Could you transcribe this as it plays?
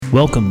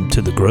Welcome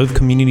to the Grove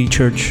Community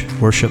Church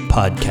Worship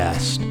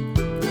Podcast.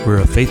 We're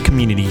a faith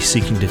community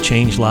seeking to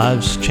change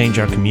lives, change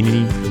our community,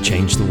 and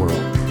change the world.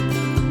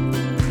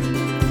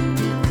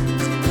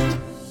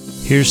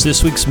 Here's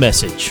this week's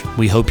message.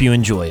 We hope you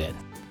enjoy it.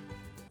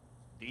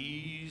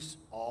 These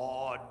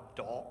are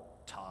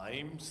dark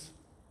times.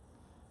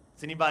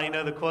 Does anybody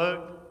know the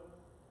quote?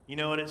 You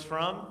know what it's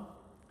from?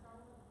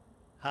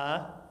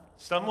 Huh?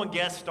 Someone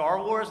guessed Star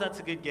Wars? That's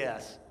a good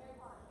guess.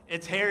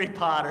 It's Harry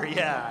Potter,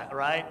 yeah,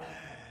 right?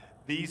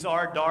 These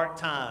are dark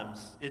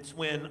times. It's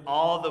when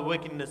all the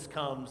wickedness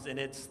comes, and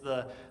it's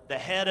the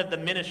head of the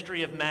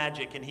Ministry of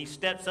Magic, and he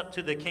steps up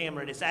to the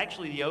camera, and it's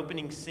actually the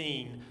opening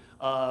scene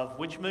of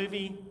which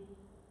movie?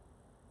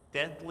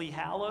 Deathly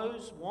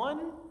Hallows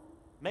 1,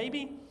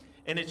 maybe?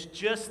 And it's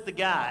just the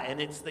guy, and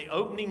it's the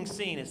opening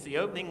scene, it's the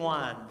opening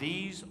line.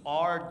 These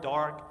are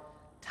dark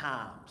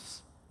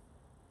times.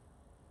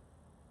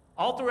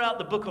 All throughout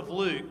the book of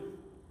Luke,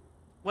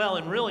 well,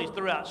 and really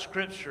throughout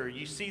Scripture,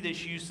 you see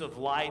this use of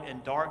light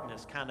and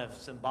darkness kind of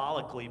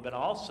symbolically, but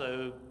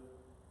also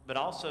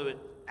it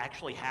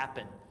actually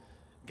happened.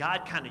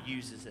 God kind of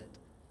uses it.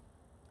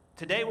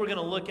 Today we're going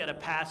to look at a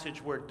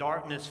passage where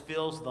darkness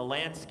fills the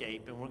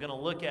landscape, and we're going to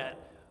look at,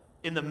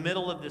 in the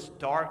middle of this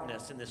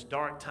darkness, in this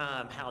dark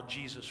time, how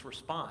Jesus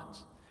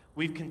responds.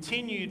 We've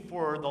continued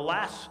for the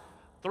last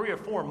 3 or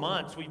 4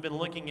 months, we've been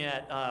looking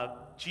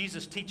at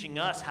Jesus teaching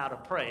us how to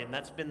pray, and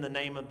that's been the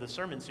name of the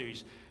sermon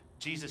series.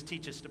 Jesus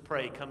teaches to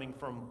pray, coming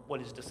from what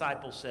his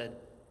disciples said.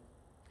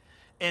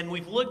 And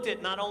we've looked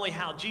at not only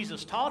how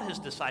Jesus taught his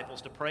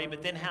disciples to pray,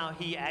 but then how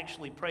he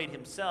actually prayed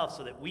himself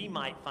so that we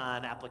might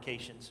find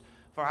applications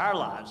for our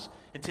lives.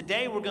 And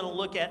today we're going to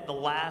look at the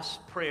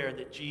last prayer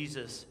that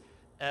Jesus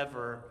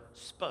ever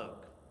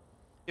spoke.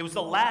 It was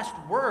the last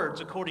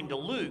words, according to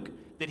Luke,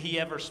 that he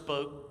ever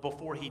spoke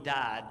before he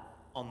died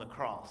on the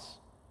cross.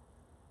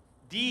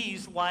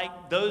 These,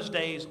 like those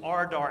days,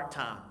 are dark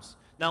times.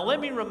 Now,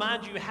 let me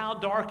remind you how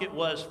dark it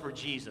was for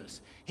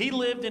Jesus. He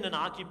lived in an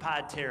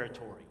occupied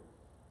territory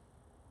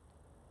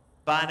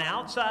by an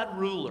outside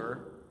ruler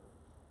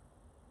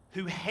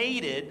who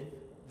hated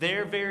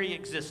their very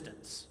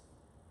existence.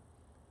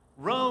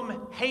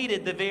 Rome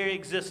hated the very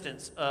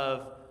existence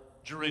of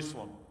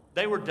Jerusalem.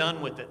 They were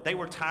done with it. They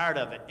were tired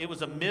of it. It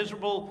was a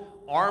miserable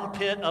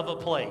armpit of a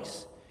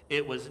place.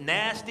 It was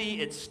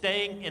nasty, it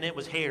stank, and it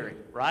was hairy,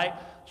 right?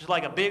 Just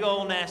like a big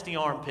old nasty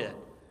armpit.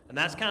 And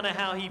that's kind of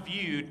how he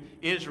viewed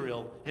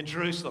Israel and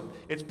Jerusalem.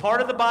 It's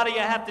part of the body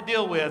I have to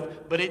deal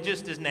with, but it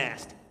just is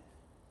nasty.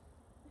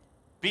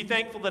 Be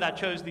thankful that I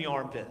chose the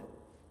armpit.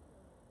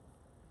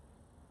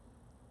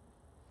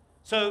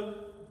 So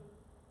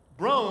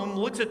Rome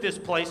looks at this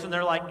place and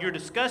they're like, you're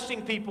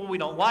disgusting people. We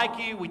don't like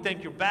you. We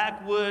think you're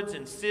backwoods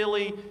and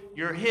silly.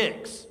 You're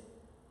hicks.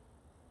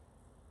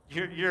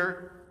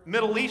 You're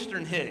Middle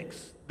Eastern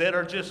hicks that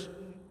are just,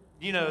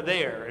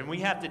 there, and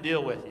we have to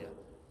deal with you.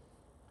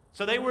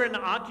 So they were in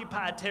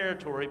occupied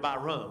territory by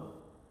Rome.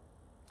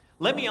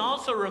 Let me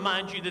also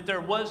remind you that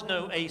there was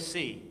no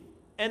AC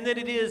and that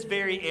it is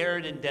very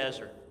arid and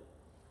desert.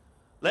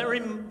 Let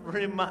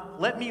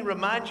me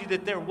remind you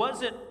that there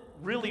wasn't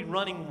really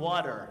running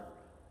water.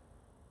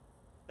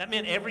 That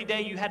meant every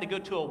day you had to go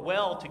to a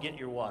well to get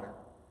your water.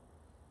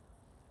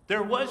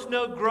 There was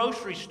no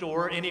grocery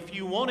store, and if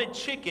you wanted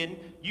chicken,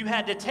 you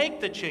had to take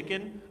the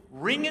chicken,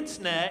 wring its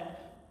neck,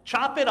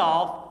 chop it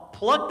off,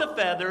 pluck the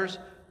feathers,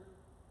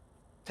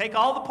 take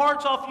all the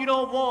parts off you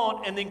don't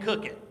want, and then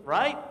cook it,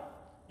 right?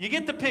 You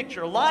get the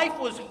picture. Life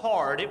was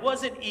hard. It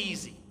wasn't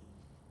easy.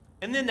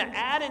 And then to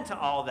add into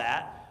all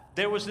that,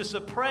 there was this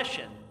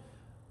oppression.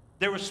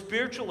 There was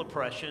spiritual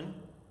oppression.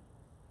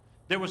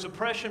 There was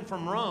oppression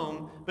from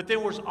Rome, but there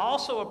was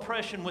also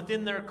oppression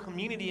within their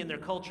community and their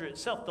culture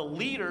itself. The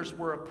leaders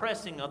were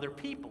oppressing other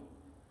people.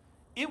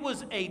 It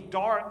was a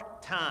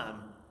dark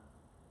time.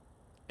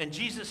 And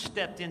Jesus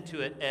stepped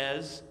into it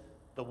as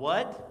the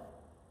what?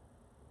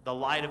 The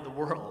light of the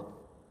world,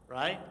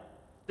 right?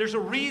 There's a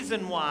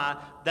reason why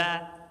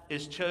that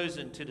is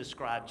chosen to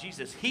describe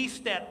Jesus. He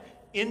stepped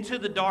into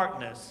the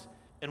darkness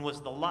and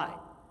was the light.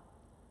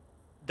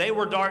 They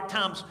were dark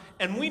times,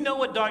 and we know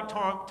what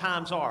dark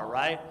times are,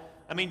 right?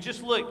 I mean,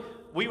 just look,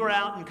 we were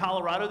out in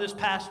Colorado this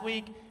past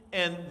week,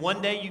 and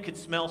one day you could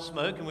smell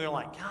smoke, and we were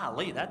like,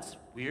 golly, that's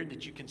weird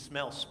that you can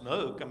smell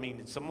smoke. I mean,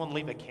 did someone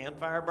leave a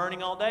campfire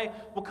burning all day?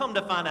 Well, come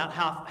to find out,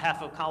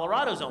 half of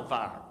Colorado's on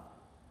fire.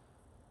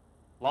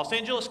 Los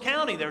Angeles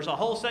County, there's a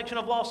whole section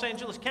of Los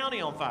Angeles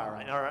County on fire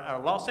right now,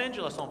 or Los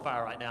Angeles on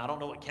fire right now. I don't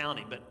know what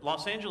county, but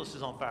Los Angeles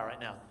is on fire right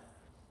now.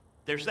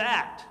 There's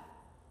that.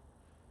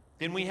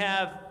 Then we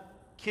have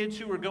kids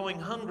who are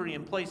going hungry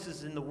in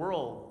places in the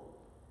world.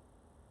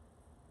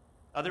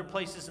 Other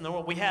places in the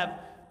world. We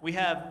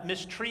have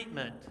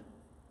mistreatment.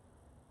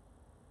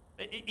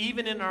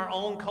 Even in our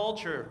own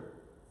culture,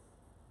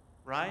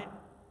 right?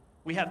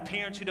 We have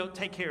parents who don't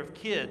take care of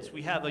kids.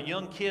 We have a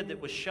young kid that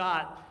was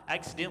shot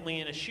accidentally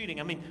in a shooting.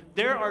 I mean,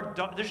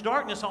 there's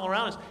darkness all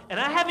around us. And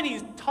I haven't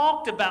even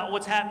talked about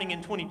what's happening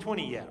in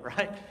 2020 yet,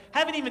 right?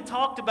 Haven't even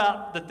talked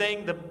about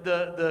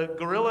the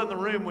gorilla in the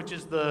room, which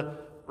is the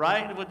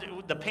right?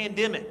 With the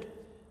pandemic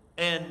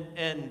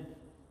and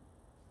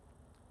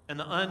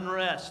the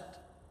unrest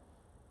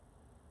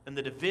and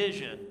the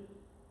division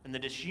and the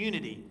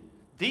disunity.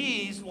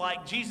 These,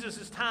 like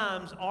Jesus'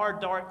 times, are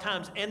dark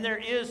times, and there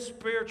is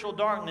spiritual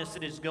darkness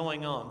that is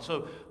going on.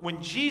 So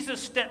when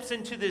Jesus steps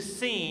into this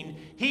scene,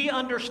 he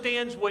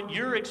understands what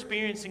you're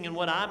experiencing and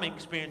what I'm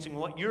experiencing,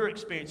 what you're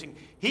experiencing.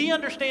 He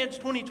understands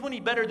 2020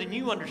 better than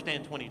you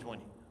understand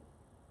 2020.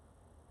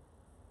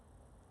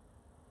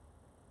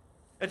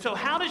 And so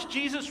how does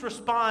Jesus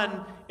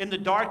respond in the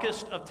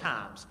darkest of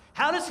times?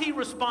 How does he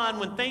respond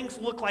when things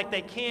look like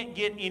they can't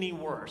get any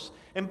worse?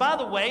 And by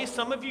the way,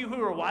 some of you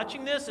who are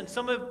watching this and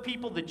some of the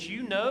people that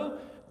you know,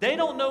 they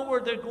don't know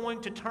where they're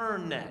going to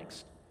turn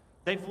next.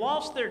 They've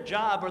lost their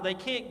job or they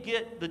can't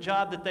get the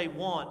job that they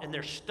want and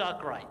they're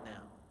stuck right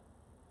now.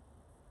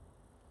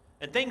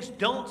 And things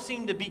don't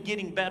seem to be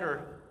getting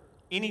better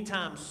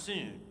anytime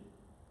soon.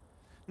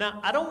 Now,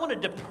 I don't want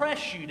to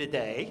depress you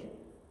today.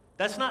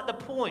 That's not the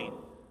point.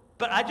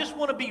 But I just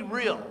want to be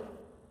real.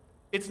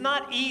 It's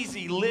not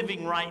easy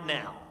living right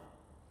now.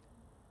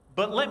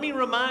 But let me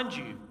remind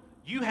you,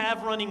 you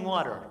have running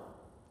water.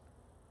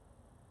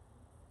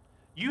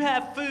 You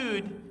have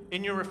food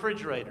in your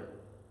refrigerator.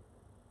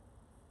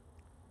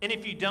 And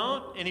if you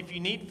don't, and if you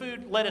need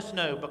food, let us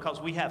know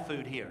because we have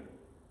food here.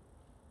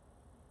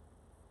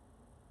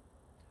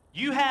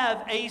 You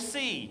have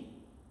AC.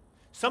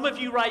 Some of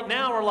you right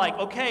now are like,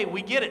 okay,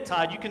 we get it,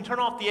 Todd. You can turn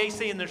off the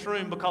AC in this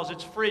room because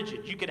it's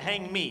frigid. You could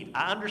hang meat.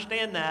 I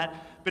understand that,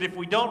 but if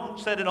we don't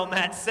set it on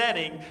that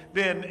setting,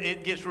 then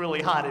it gets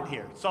really hot in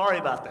here. Sorry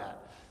about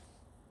that.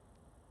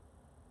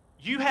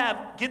 You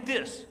have, get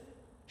this,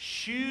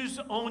 shoes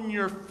on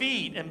your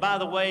feet. And by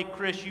the way,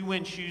 Chris, you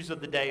win Shoes of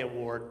the Day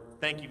award.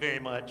 Thank you very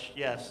much.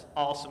 Yes,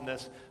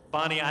 awesomeness.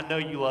 Bonnie, I know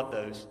you love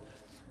those.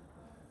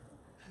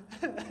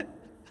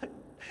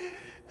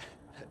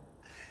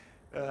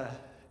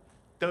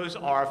 Those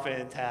are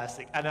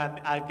fantastic. And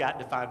I've got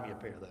to find me a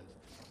pair of those.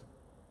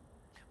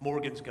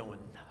 Morgan's going,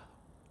 no.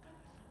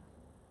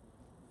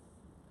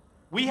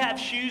 We have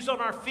shoes on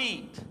our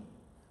feet.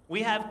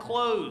 We have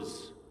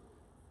clothes.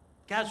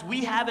 Guys,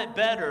 we have it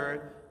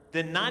better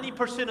than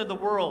 90% of the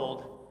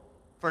world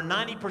for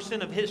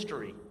 90% of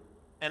history.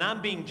 And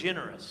I'm being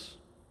generous.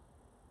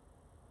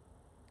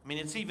 I mean,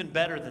 it's even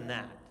better than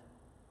that.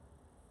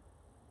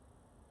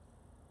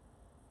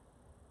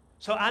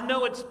 So I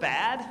know it's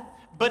bad,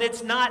 but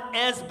it's not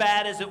as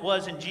bad as it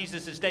was in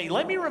Jesus' day.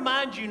 Let me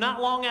remind you,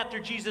 not long after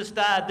Jesus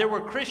died, there were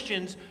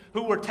Christians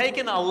who were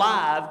taken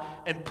alive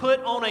and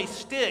put on a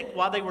stick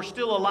while they were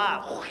still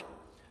alive.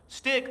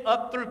 Stick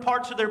up through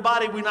parts of their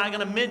body we're not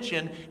going to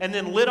mention, and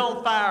then lit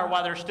on fire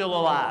while they're still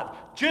alive,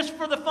 just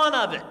for the fun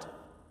of it.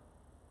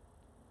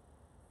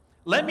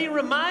 Let me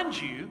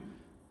remind you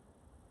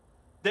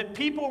that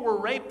people were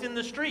raped in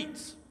the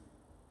streets.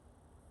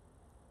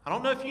 I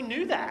don't know if you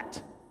knew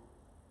that.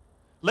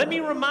 Let me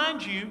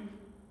remind you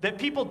that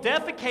people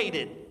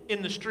defecated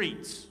in the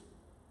streets.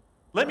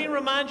 Let me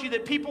remind you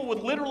that people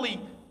would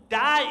literally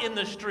die in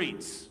the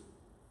streets.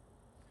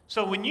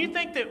 So when you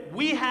think that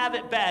we have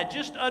it bad,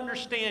 just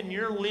understand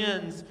your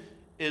lens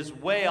is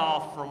way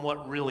off from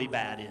what really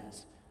bad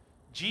is.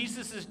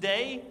 Jesus'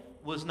 day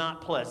was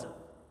not pleasant.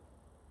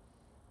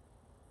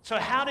 So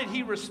how did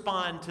he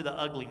respond to the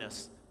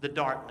ugliness, the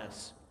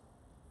darkness?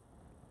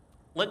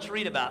 Let's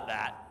read about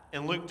that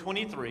in Luke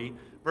 23,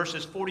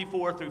 verses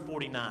 44 through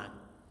 49.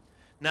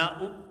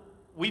 Now,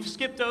 we've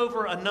skipped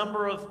over a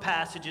number of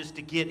passages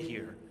to get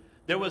here.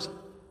 There was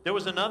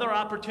another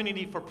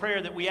opportunity for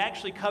prayer that we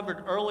actually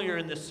covered earlier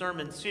in this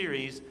sermon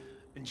series,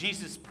 and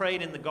Jesus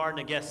prayed in the Garden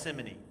of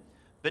Gethsemane.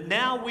 But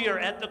now we are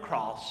at the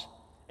cross,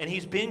 and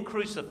he's been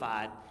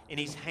crucified, and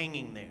he's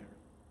hanging there.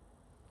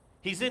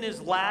 He's in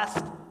his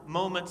last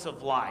moments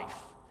of life,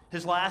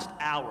 his last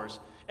hours.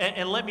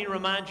 And let me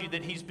remind you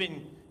that he's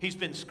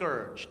been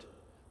scourged,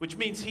 which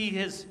means he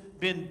has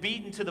been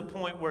beaten to the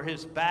point where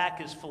his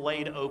back is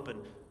filleted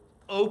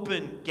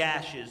open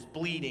gashes,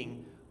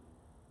 bleeding.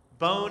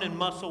 Bone and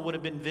muscle would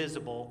have been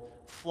visible.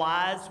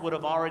 Flies would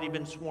have already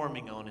been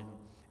swarming on him,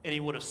 and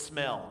he would have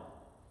smelled.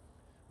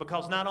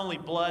 Because not only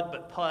blood,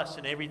 but pus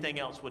and everything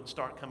else would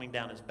start coming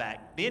down his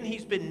back. Then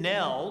he's been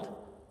nailed,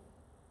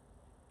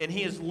 and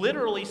he is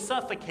literally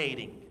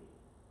suffocating,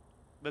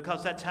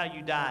 because that's how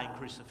you die in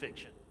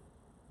crucifixion.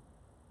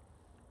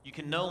 You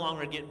can no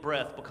longer get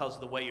breath because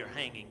of the way you're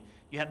hanging.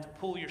 You have to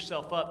pull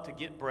yourself up to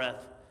get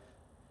breath,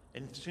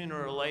 and sooner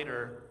or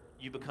later,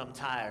 you become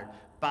tired.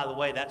 By the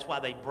way, that's why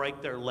they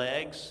break their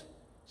legs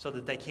so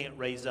that they can't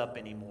raise up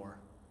anymore,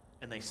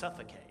 and they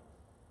suffocate.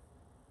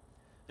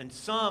 And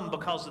some,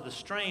 because of the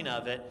strain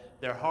of it,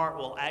 their heart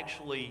will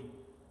actually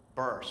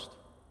burst.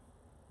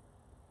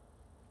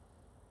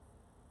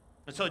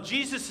 And so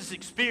Jesus is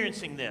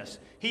experiencing this.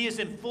 He is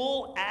in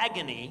full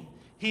agony.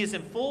 He is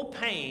in full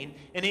pain,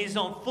 and he's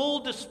on full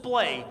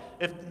display.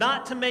 If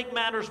not to make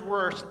matters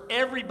worse,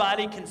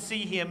 everybody can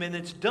see him, and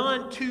it's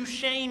done to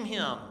shame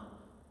him.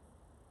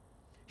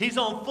 He's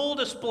on full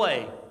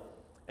display.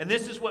 And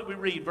this is what we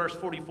read, verse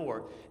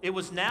 44. It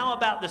was now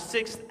about the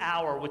 6th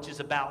hour, which is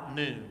about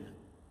noon.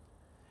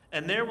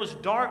 and there was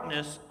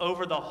darkness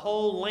over the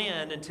whole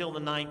land until the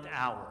ninth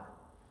hour.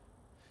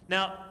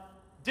 Now,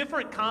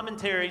 different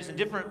commentaries and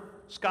different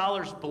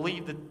scholars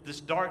believe that this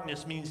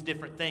darkness means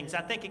different things.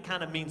 I think it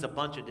kind of means a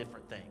bunch of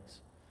different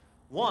things.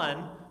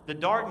 One, the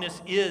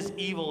darkness is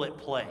evil at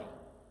play,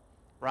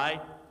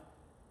 right?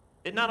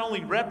 It not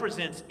only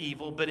represents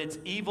evil, but it's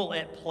evil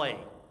at play.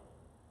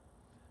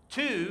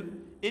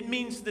 Two, it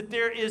means that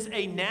there is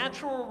a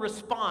natural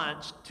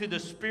response to the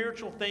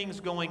spiritual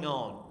things going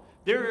on.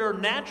 There are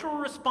natural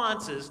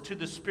responses to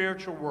the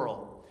spiritual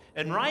world.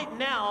 And right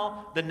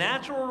now, the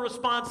natural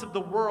response of the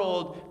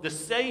world, the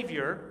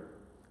Savior,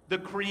 the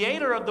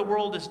creator of the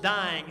world is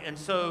dying, and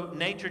so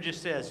nature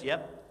just says,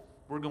 yep,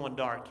 we're going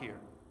dark here.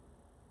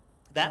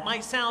 That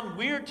might sound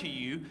weird to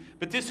you,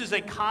 but this is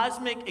a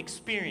cosmic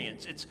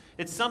experience.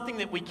 It's something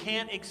that we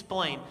can't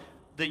explain.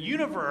 The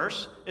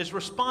universe is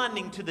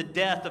responding to the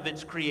death of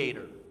its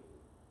creator.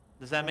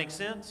 Does that make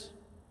sense?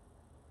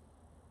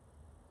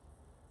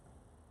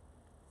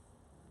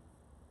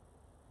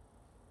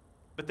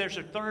 But there's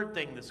a third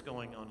thing that's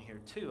going on here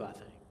too, I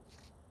think.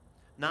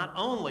 Not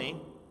only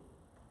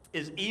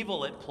is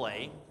evil at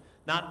play,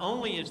 not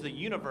only is the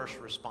universe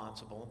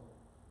responsible,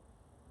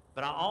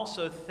 but I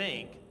also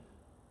think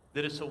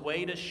that it's a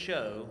way to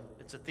show,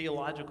 it's a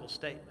theological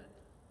statement,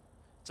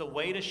 it's a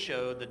way to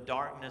show the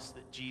darkness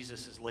that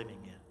Jesus is living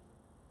in.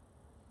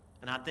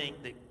 And I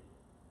think that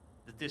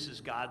this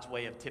is God's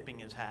way of tipping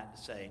his hat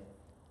to say,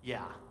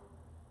 yeah,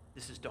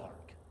 this is dark.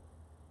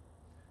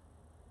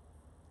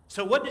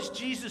 So what does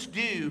Jesus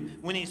do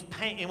when he's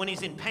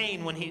in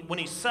pain, when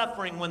he's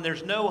suffering, when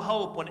there's no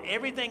hope, when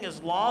everything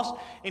is lost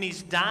and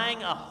he's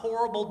dying a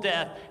horrible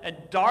death and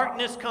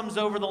darkness comes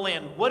over the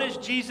land? What is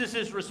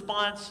Jesus'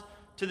 response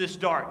to this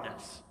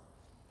darkness?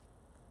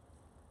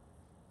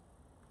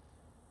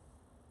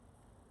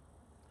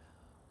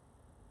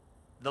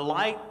 The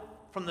light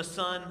from the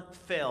sun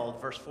fell,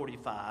 verse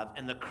 45,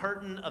 and the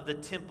curtain of the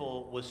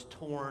temple was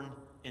torn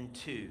in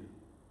two.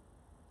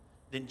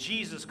 Then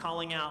Jesus,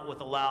 calling out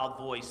with a loud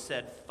voice,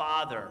 said,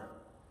 Father,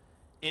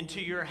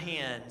 into your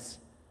hands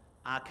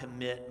I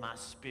commit my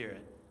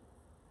spirit.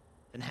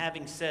 And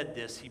having said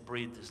this, he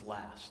breathed his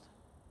last.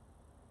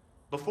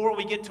 Before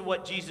we get to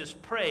what Jesus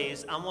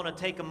prays, I want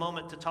to take a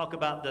moment to talk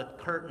about the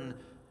curtain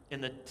in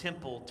the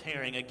temple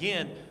tearing.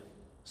 Again,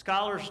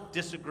 scholars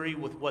disagree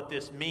with what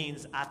this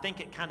means. I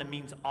think it kind of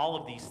means all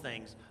of these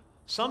things.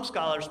 Some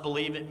scholars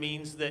believe it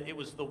means that it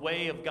was the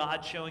way of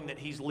God showing that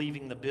he's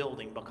leaving the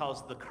building,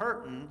 because the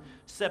curtain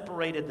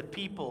separated the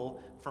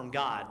people from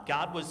God.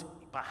 God was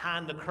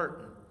behind the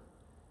curtain.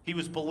 He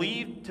was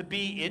believed to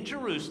be in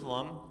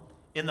Jerusalem,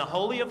 in the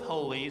Holy of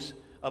Holies,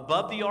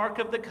 above the Ark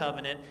of the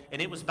Covenant,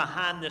 and it was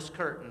behind this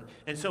curtain.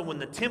 And so when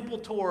the temple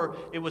tore,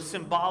 it was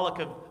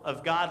symbolic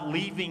of God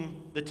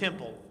leaving the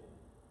temple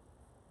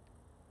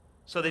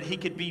so that he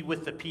could be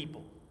with the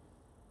people.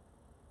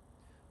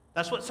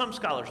 That's what some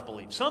scholars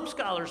believe. Some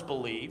scholars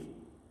believe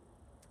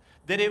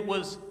that it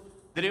was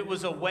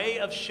a way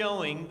of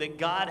showing that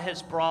God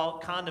has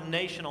brought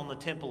condemnation on the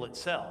temple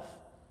itself.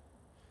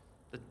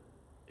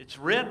 It's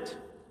ripped.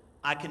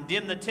 I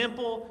condemn the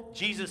temple.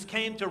 Jesus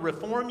came to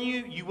reform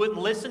you. You wouldn't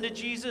listen to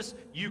Jesus.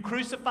 You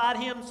crucified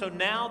him. So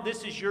now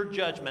this is your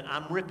judgment.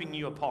 I'm ripping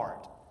you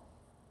apart.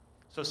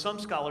 So some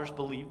scholars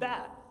believe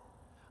that.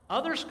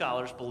 Other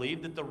scholars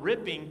believe that the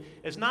ripping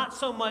is not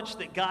so much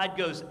that God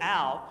goes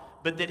out,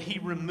 but that he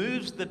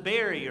removes the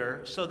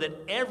barrier so that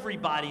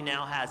everybody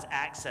now has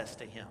access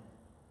to him.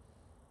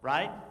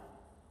 Right?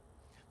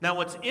 Now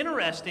what's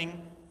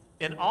interesting,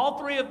 in all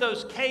three of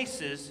those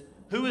cases,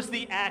 who is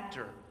the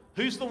actor?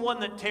 Who's the one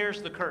that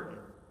tears the curtain?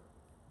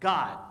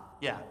 God.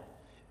 Yeah.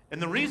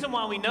 And the reason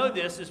why we know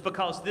this is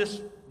because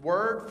this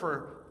word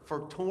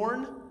for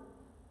torn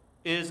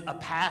is a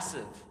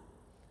passive.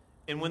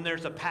 And when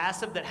there's a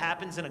passive that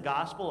happens in a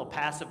gospel, a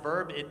passive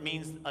verb, it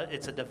means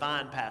it's a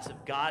divine passive.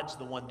 God's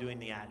the one doing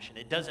the action.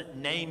 It doesn't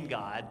name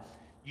God.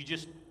 You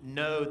just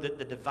know that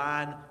the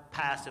divine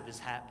passive is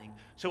happening.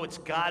 So it's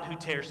God who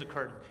tears the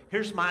curtain.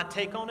 Here's my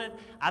take on it.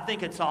 I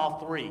think it's all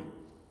three.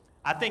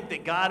 I think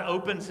that God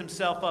opens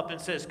himself up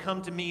and says,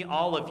 come to me,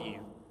 all of you.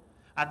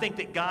 I think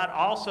that God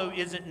also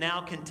isn't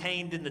now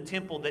contained in the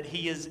temple, that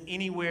he is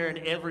anywhere and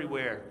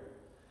everywhere.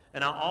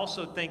 And I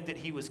also think that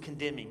he was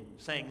condemning,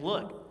 saying,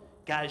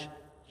 look, guys,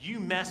 you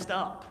messed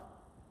up.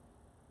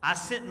 I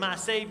sent my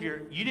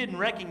Savior, you didn't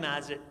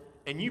recognize it,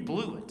 and you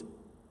blew it.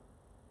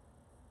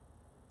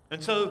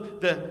 And so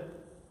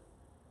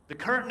the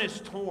curtain is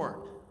torn.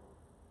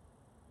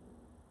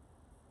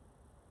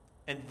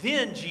 And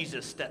then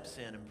Jesus steps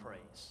in and prays.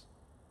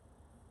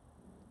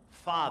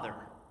 Father,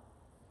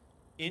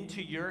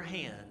 into your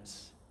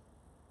hands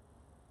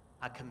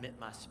I commit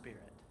my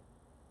spirit.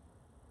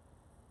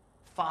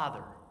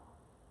 Father,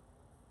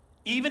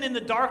 even in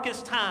the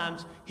darkest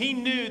times, he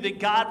knew that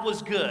God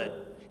was good.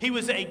 He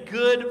was a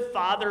good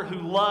father who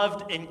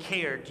loved and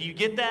cared. Do you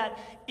get that?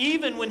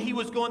 Even when he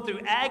was going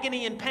through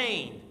agony and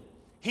pain,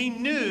 he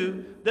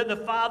knew that the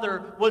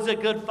Father was a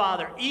good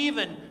father.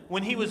 Even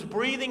when he was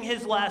breathing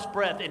his last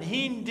breath and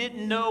he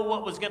didn't know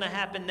what was going to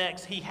happen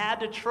next, he had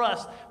to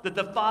trust that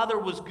the Father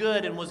was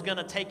good and was going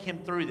to take him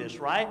through this,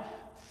 right?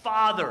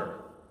 Father.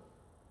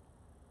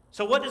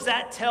 So what does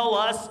that tell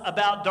us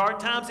about dark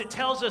times? It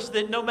tells us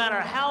that no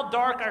matter how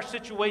dark our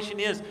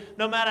situation is,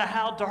 no matter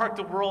how dark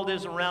the world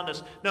is around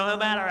us, no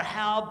matter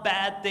how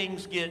bad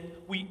things get,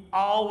 we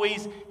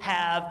always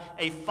have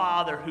a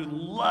Father who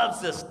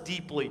loves us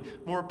deeply,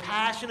 more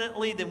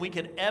passionately than we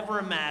could ever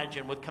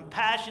imagine, with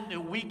compassion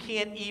that we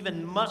can't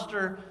even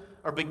muster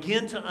or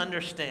begin to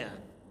understand.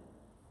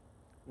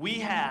 We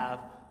have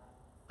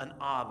an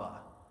Abba,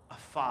 a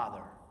Father.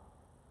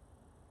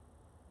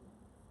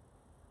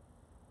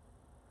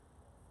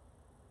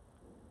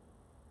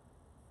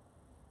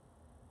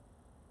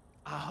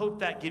 I hope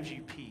that gives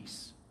you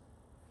peace.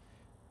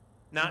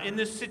 Now, in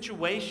this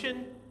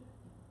situation,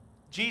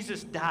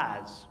 Jesus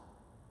dies.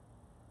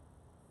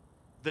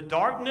 The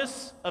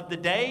darkness of the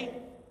day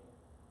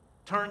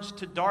turns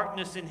to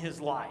darkness in his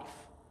life.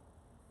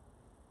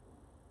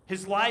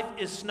 His life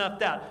is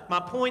snuffed out. My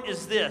point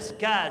is this,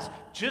 guys,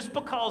 just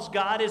because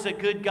God is a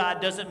good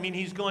God doesn't mean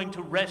he's going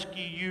to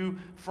rescue you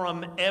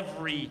from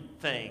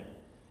everything.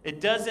 It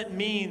doesn't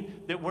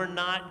mean that we're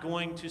not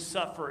going to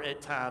suffer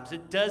at times.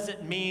 It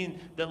doesn't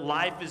mean that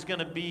life is going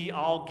to be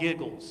all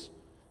giggles.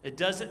 It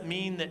doesn't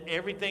mean that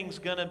everything's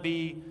going to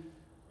be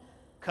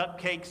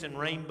cupcakes and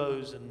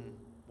rainbows and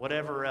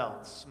whatever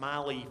else,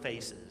 smiley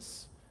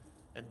faces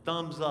and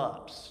thumbs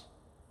ups.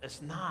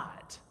 It's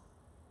not.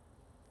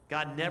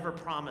 God never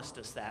promised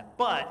us that.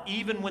 But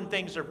even when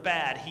things are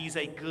bad, he's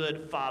a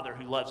good Father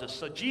who loves us.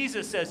 So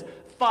Jesus says,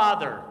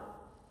 Father,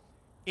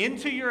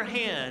 into your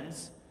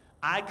hands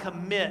I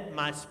commit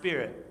my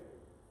spirit.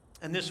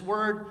 And this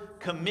word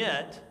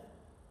commit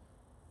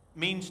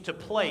means to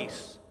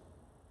place,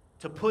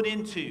 to put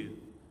into,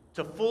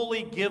 to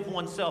fully give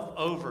oneself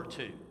over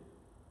to,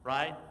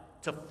 right?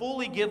 To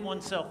fully give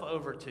oneself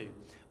over to.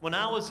 When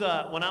I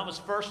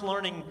was first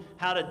learning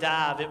how to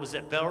dive, it was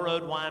at Bell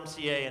Road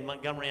YMCA in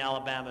Montgomery,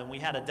 Alabama, and we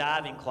had a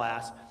diving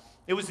class.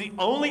 It was the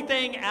only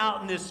thing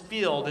out in this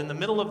field in the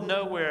middle of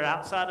nowhere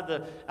outside of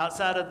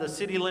the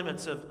city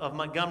limits of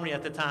Montgomery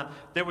at the time.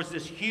 There was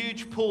this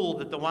huge pool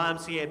that the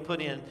YMCA had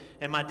put in,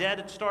 and my dad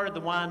had started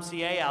the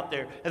YMCA out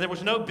there, and there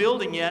was no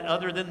building yet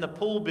other than the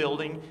pool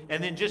building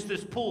and then just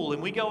this pool.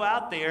 And we go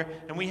out there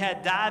and we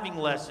had diving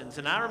lessons,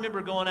 and I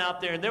remember going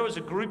out there and there was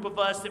a group of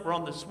us that were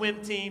on the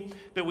swim team,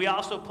 but we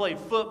also played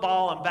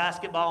football and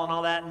basketball and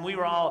all that, and we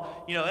were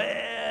all,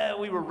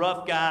 we were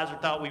rough guys, or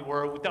thought we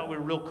were. We thought we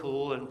were real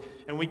cool, and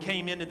we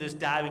came into this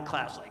diving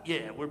class like,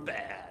 yeah, we're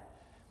bad.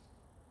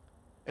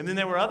 And then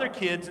there were other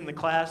kids in the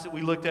class that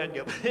we looked at and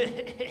go,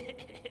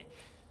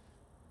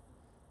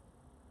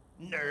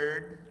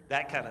 nerd,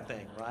 that kind of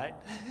thing, right?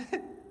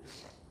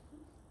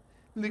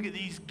 Look at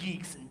these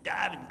geeks in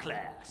diving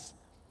class.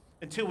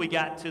 Until we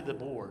got to the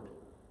board.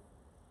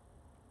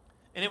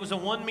 And it was a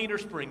 1-meter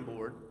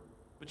springboard,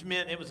 which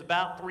meant it was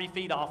about 3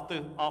 feet off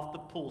the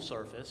pool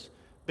surface.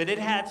 But it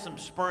had some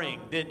spring,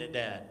 didn't it,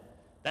 Dad?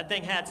 That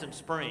thing had some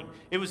spring.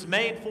 It was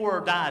made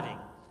for diving.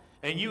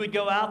 And you would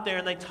go out there,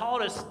 and they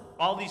taught us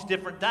all these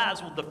different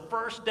dives. Well, the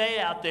first day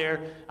out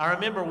there, I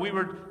remember we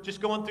were just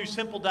going through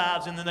simple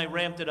dives, and then they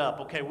ramped it up.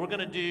 Okay, we're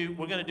gonna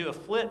do a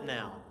flip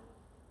now.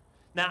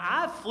 Now,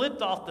 I've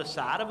flipped off the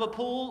side of a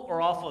pool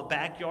or off a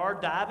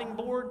backyard diving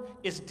board.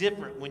 It's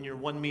different when you're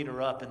 1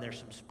 meter up and there's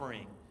some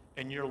spring,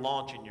 and you're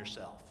launching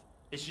yourself.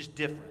 It's just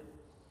different.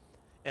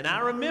 And I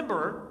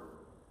remember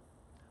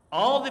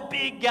all the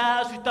big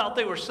guys who thought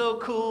they were so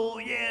cool,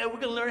 yeah, we're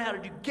going to learn how to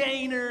do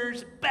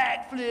gainers, and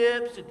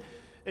backflips,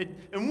 and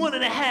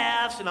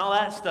 1.5s, and all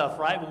that stuff,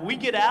 right? Well, we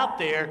get out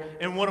there,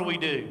 and what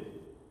do?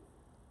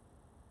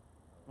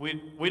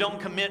 We don't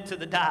commit to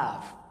the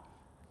dive.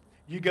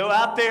 You go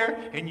out there,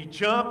 and you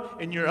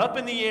jump, and you're up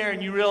in the air,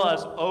 and you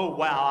realize, oh,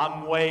 wow,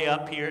 I'm way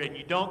up here, and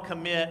you don't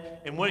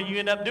commit, and what do you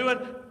end up doing?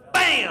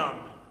 Bam!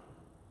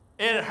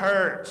 It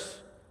hurts.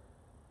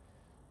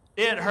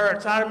 It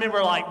hurts. I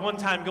remember one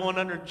time going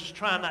under, just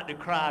trying not to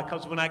cry,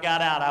 because when I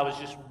got out, I was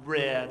just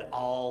red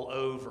all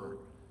over.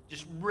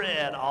 Just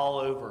red all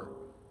over.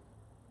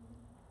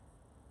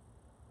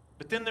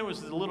 But then there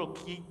was the little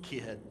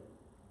kid,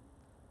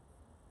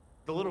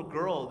 the little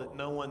girl that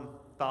no one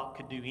thought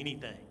could do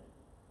anything.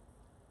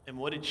 And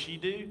what did she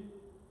do?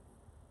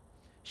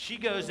 She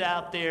goes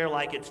out there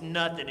like it's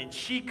nothing, and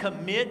she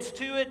commits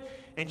to it,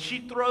 and she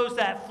throws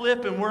that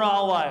flip, and we're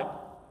all like,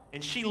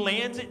 and she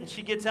lands it, and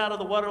she gets out of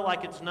the water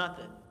like it's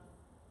nothing.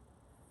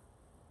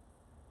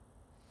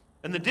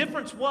 And the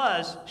difference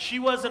was, she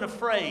wasn't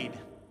afraid.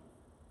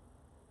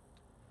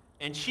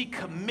 And she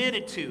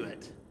committed to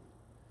it.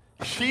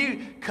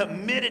 She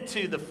committed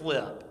to the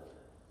flip.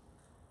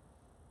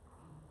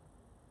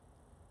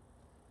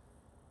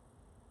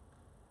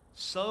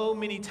 So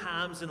many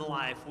times in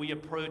life, we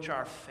approach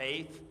our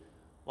faith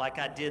like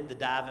I did the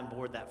diving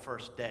board that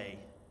first day.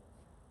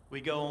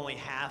 We go only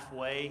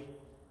halfway,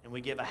 and we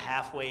give a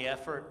halfway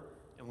effort,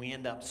 and we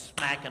end up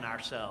smacking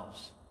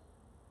ourselves.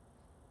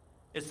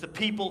 It's the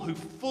people who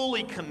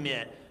fully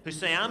commit, who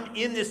say, I'm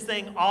in this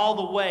thing all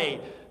the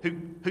way,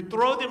 who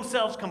throw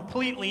themselves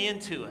completely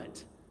into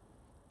it.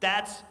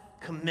 That's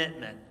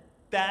commitment.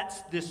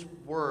 That's this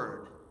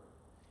word.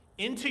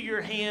 Into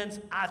your hands,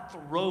 I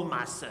throw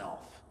myself.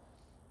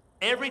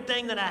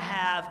 Everything that I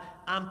have,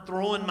 I'm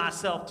throwing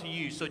myself to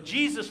you. So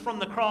Jesus from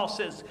the cross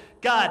says,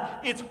 God,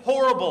 it's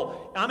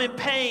horrible. I'm in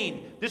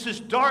pain. This is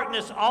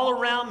darkness all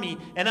around me.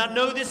 And I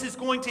know this is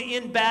going to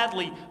end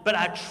badly. But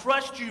I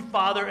trust you,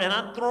 Father, and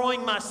I'm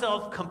throwing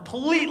myself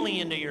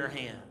completely into your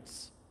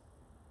hands.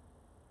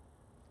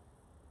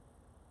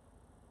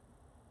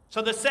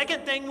 So the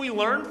second thing we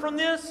learn from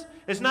this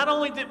is not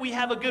only that we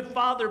have a good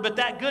Father, but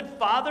that good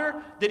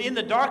Father that in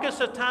the darkest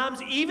of times,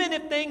 even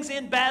if things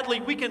end badly,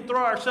 we can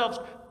throw ourselves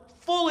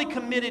fully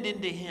committed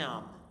into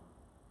Him.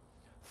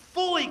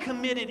 Fully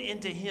committed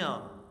into Him.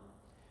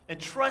 And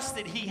trust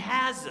that He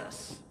has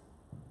us.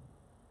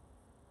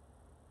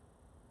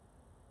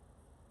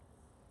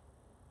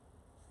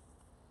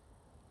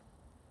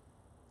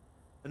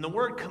 And the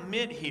word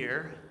commit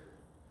here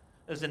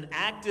is an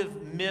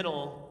active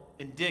middle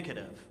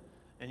indicative.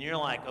 And you're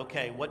like,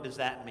 okay, what does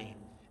that mean?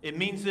 It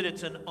means that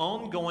it's an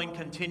ongoing,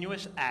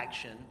 continuous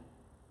action,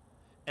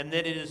 and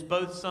that it is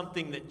both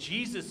something that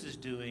Jesus is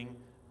doing,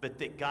 but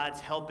that God's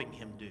helping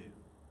Him do.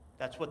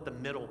 That's what the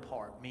middle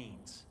part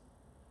means.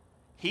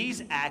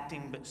 He's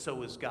acting, but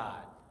so is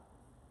God.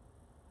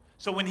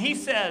 So when He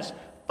says,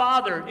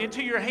 Father,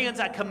 into your hands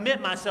I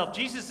commit myself,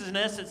 Jesus is in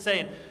essence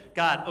saying,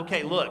 God,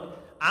 okay, look,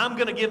 I'm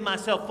going to give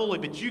myself fully,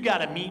 but you got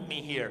to meet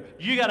me here.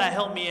 You got to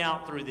help me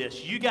out through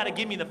this. You got to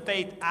give me the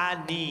faith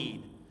I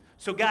need.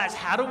 So guys,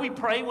 how do we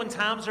pray when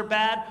times are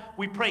bad?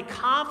 We pray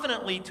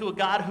confidently to a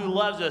God who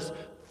loves us,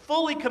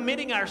 fully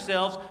committing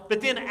ourselves,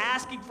 but then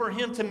asking for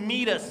Him to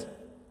meet us,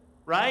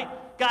 right?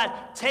 God,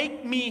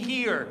 take me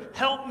here.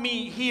 Help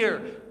me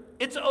here.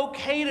 It's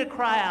okay to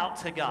cry out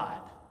to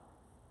God.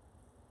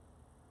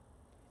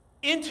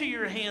 Into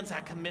your hands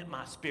I commit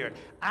my spirit.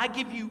 I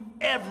give you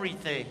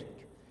everything,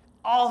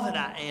 all that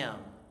I am.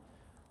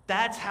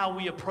 That's how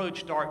we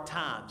approach dark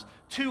times.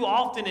 Too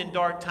often in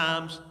dark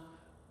times,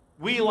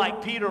 we,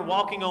 like Peter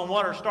walking on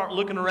water, start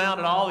looking around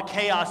at all the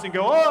chaos and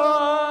go,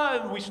 oh,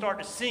 and we start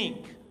to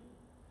sink.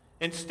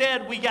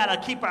 Instead, we got to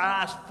keep our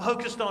eyes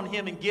focused on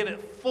Him and give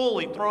it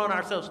fully, throwing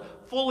ourselves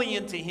fully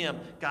into Him.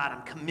 God,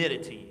 I'm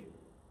committed to you.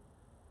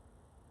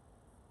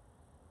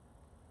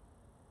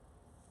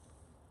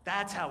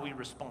 That's how we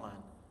respond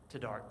to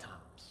dark times.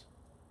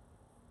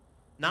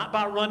 Not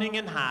by running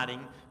and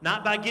hiding,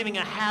 not by giving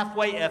a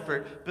halfway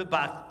effort, but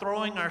by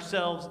throwing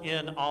ourselves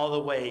in all the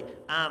way.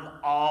 I'm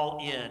all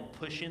in.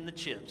 Push in the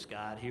chips,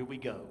 God. Here we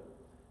go.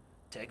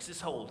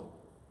 Texas Hold'em.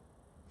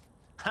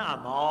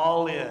 I'm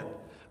all in.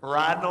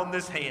 Riding on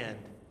this hand.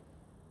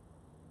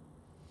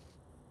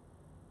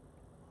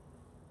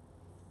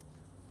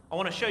 I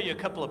want to show you a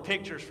couple of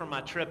pictures from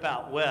my trip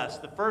out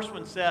west. The first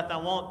one, Seth, I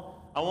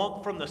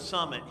want from the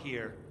summit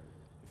here,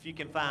 if you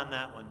can find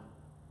that one.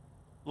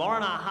 Laura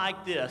and I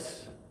hiked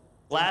this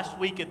last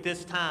week at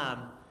this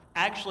time.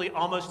 Actually,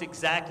 almost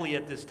exactly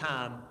at this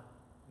time,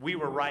 we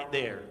were right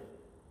there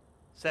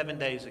 7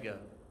 days ago.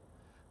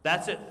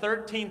 That's at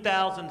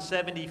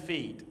 13,070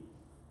 feet.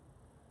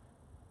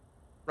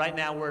 Right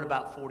now, we're at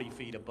about 40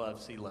 feet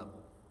above sea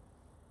level.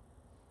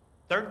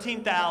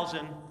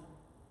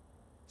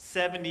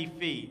 13,070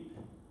 feet.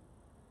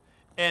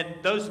 And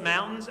those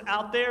mountains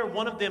out there,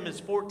 one of them is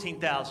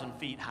 14,000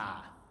 feet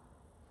high.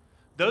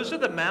 Those are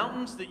the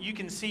mountains that you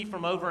can see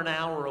from over an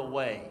hour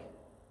away.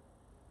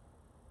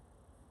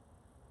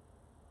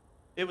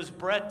 It was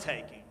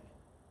breathtaking,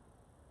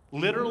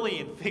 literally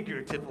and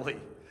figuratively.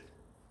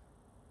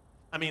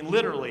 I mean,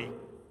 literally,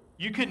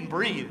 you couldn't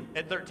breathe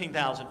at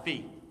 13,000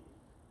 feet.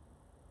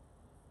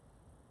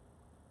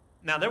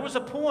 Now, there was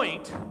a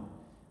point,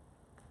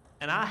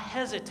 and I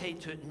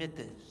hesitate to admit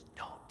this.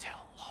 Don't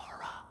tell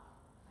Laura.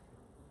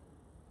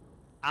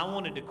 I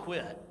wanted to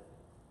quit.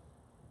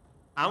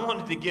 I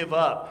wanted to give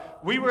up.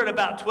 We were at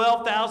about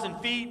 12,000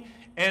 feet,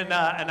 and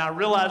I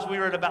realized we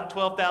were at about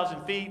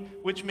 12,000 feet,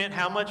 which meant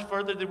how much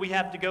further did we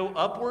have to go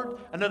upward?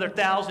 Another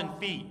 1,000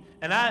 feet.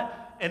 And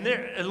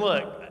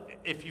look,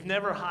 if you've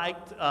never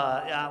hiked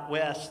out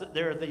west,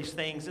 there are these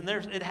things, and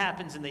it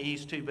happens in the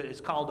east too, but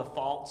it's called a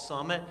false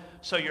summit.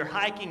 So you're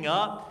hiking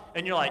up,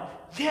 and you're like,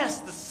 yes,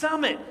 the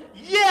summit.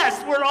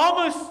 Yes, we're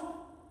almost.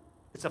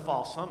 It's a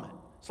false summit.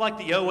 It's like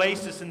the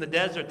oasis in the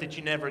desert that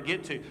you never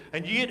get to.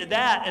 And you get to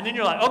that, and then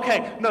you're like,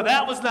 okay, no,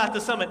 that was not the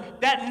summit.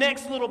 That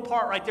next little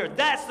part right there,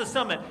 that's the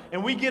summit.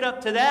 And we get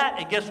up to that,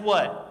 and guess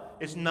what?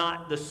 It's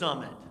not the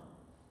summit.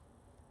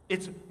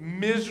 It's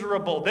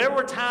miserable. There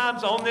were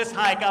times on this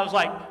hike I was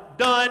like,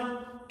 done,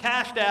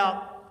 cashed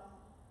out.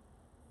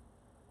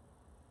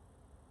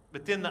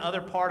 But then the other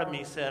part of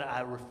me said,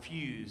 I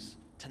refuse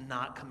to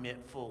not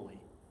commit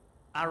fully.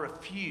 I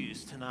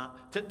refuse to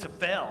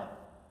fail.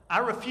 I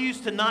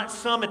refuse to not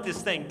summit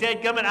this thing.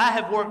 Dadgummit, I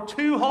have worked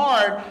too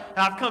hard, and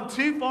I've come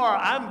too far.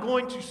 I'm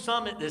going to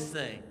summit this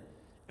thing.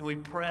 And we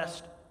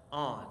pressed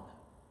on.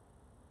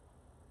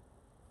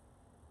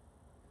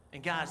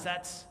 And guys,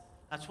 that's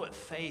That's what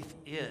faith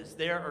is.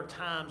 There are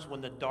times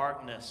when the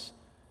darkness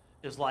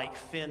is like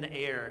thin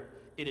air.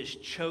 It is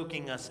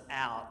choking us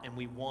out and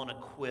we want to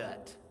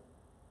quit.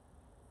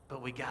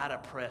 But we got to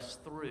press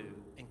through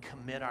and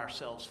commit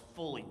ourselves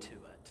fully to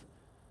it.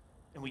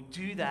 And we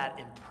do that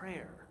in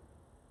prayer.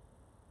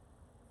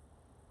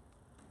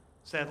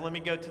 Seth, let me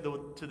go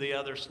to the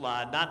other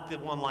slide. Not the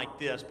one like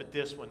this, but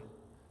this one.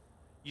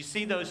 You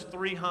see those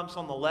 3 humps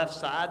on the left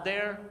side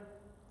there?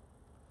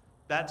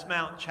 That's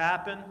Mount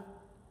Chapin.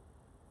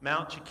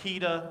 Mount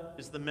Chiquita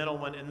is the middle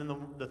one. And then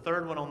the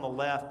third one on the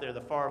left there,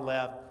 the far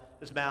left,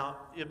 is Mount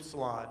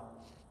Ypsilon.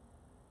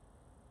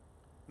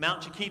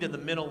 Mount Chiquita, the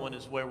middle one,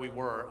 is where we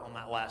were on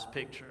that last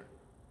picture.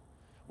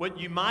 What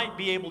you might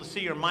be able to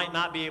see or might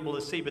not be able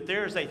to see, but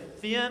there is a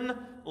thin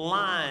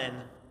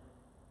line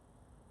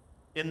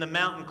in the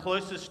mountain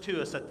closest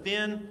to us, a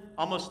thin,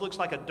 almost looks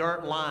like a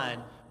dirt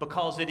line,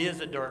 because it is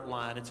a dirt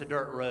line. It's a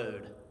dirt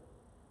road.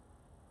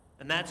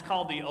 And that's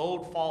called the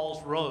Old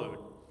Falls Road.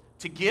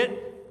 To get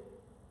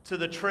to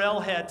the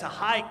trailhead, to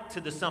hike to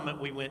the summit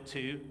we went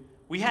to,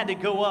 we had to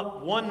go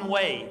up one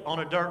way on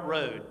a dirt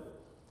road.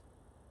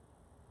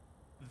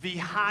 The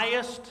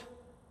highest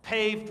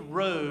paved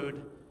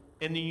road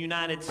in the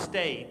United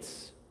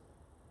States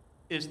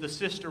is the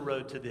sister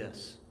road to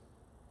this.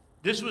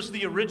 This was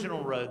the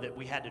original road that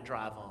we had to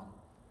drive on.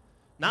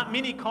 Not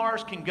many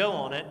cars can go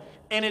on it,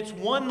 and it's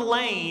one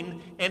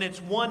lane and it's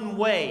one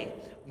way.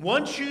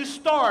 Once you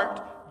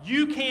start,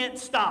 you can't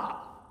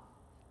stop.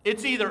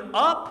 It's either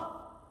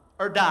up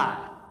or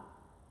die.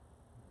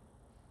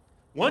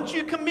 Once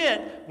you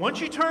commit, once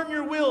you turn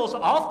your wheels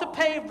off the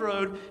paved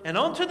road and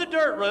onto the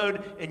dirt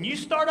road and you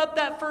start up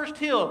that first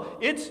hill,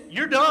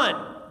 you're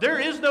done. There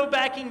is no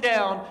backing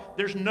down.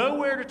 There's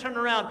nowhere to turn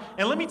around.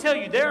 And let me tell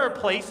you, there are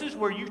places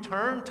where you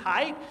turn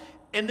tight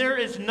and there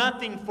is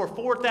nothing for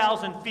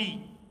 4,000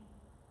 feet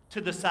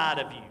to the side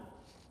of you.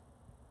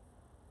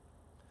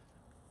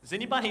 Does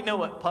anybody know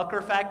what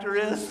pucker factor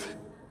is?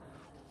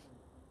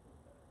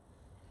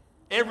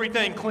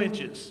 Everything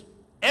clenches.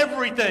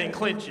 Everything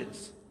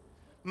clenches.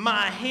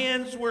 My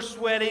hands were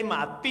sweaty,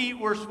 my feet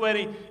were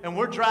sweaty, and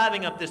we're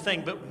driving up this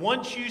thing. But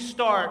once you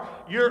start,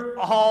 you're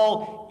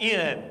all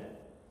in.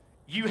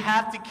 You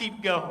have to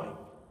keep going.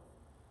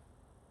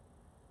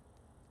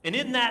 And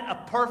isn't that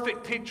a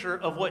perfect picture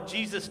of what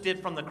Jesus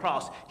did from the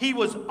cross? He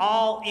was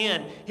all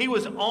in. He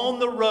was on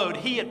the road.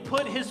 He had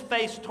put his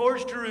face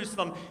towards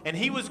Jerusalem, and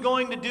he was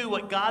going to do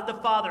what God the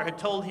Father had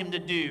told him to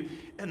do.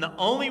 And the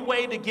only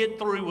way to get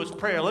through was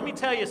prayer. Let me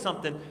tell you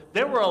something.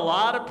 There were a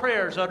lot of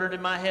prayers uttered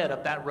in my head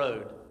up that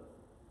road.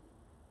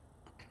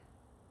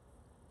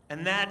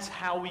 And that's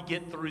how we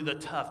get through the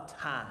tough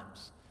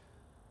times.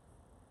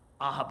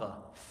 Abba,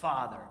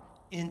 Father,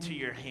 into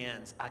your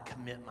hands I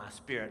commit my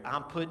spirit.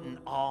 I'm putting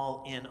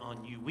all in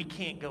on you. We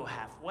can't go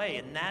halfway,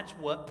 and that's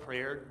what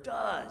prayer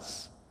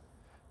does.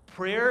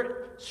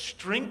 Prayer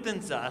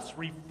strengthens us,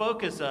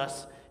 refocuses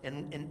us,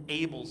 and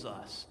enables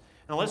us.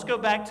 Now let's go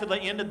back to the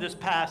end of this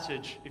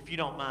passage, if you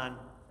don't mind.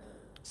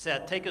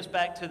 Seth, take us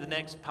back to the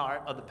next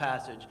part of the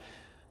passage.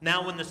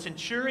 Now when the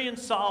centurion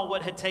saw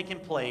what had taken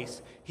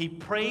place, he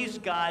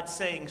praised God,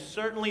 saying,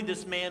 "Certainly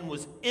this man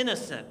was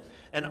innocent."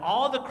 And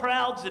all the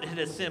crowds that had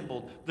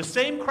assembled, the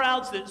same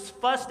crowds that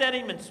fussed at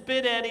him and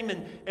spit at him,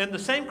 and the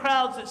same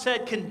crowds that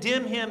said,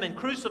 "Condemn him and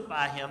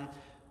crucify him,"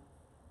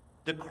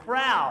 the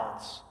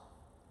crowds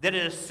that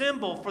had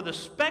assembled for the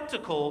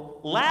spectacle,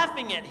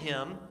 laughing at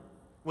him,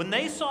 when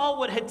they saw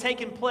what had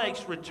taken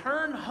place,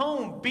 returned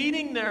home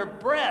beating their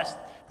breast.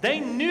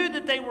 They knew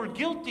that they were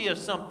guilty of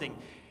something.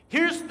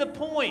 Here's the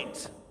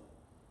point.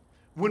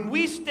 When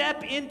we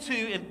step into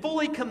and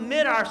fully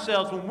commit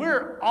ourselves, when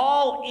we're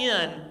all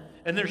in,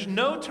 and there's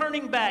no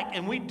turning back,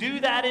 and we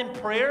do that in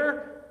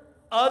prayer,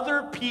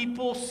 other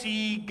people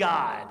see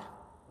God.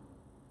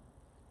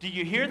 Do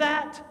you hear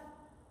that?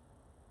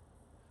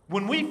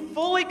 When we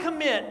fully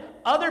commit,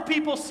 other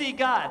people see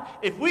God.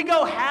 If we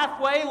go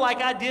halfway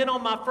like I did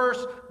on my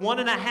first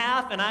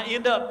 1.5 and I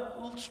end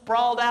up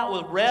sprawled out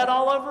with red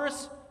all over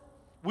us,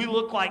 we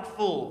look like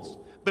fools.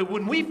 But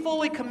when we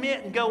fully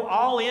commit and go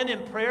all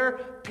in prayer,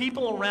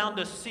 people around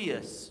us see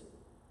us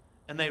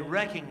and they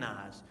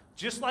recognize.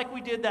 Just like we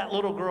did that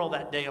little girl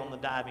that day on the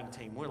diving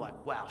team. We're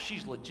like, wow,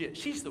 she's legit.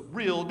 She's the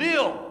real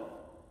deal.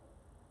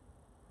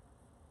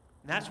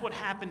 And that's what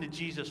happened to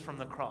Jesus from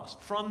the cross.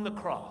 From the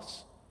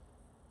cross,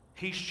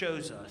 he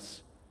shows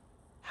us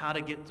how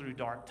to get through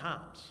dark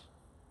times.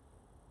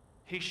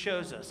 He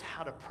shows us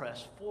how to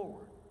press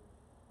forward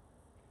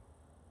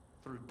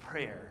through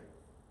prayer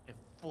and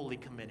fully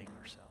committing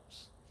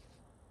ourselves.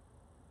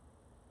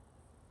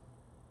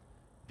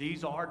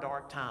 These are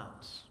dark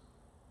times.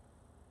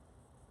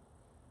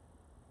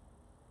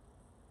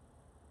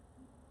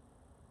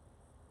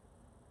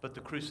 But the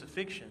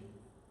crucifixion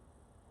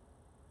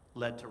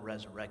led to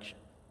resurrection.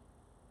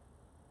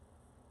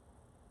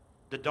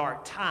 The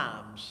dark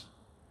times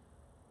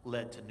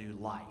led to new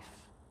life.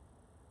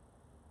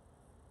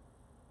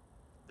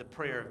 The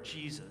prayer of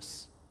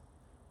Jesus,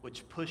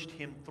 which pushed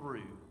him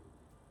through,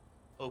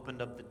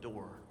 opened up the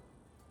door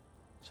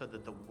so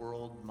that the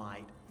world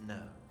might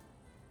know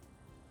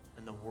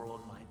and the world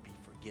might be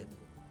forgiven,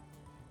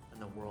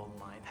 and the world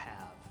might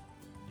have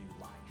new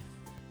life.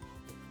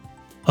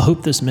 I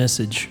hope this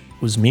message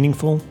was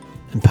meaningful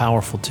and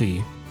powerful to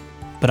you,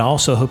 but I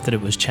also hope that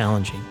it was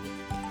challenging.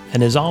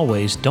 And as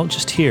always, don't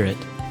just hear it,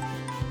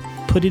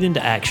 put it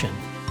into action.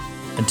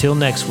 Until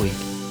next week,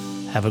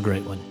 have a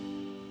great one.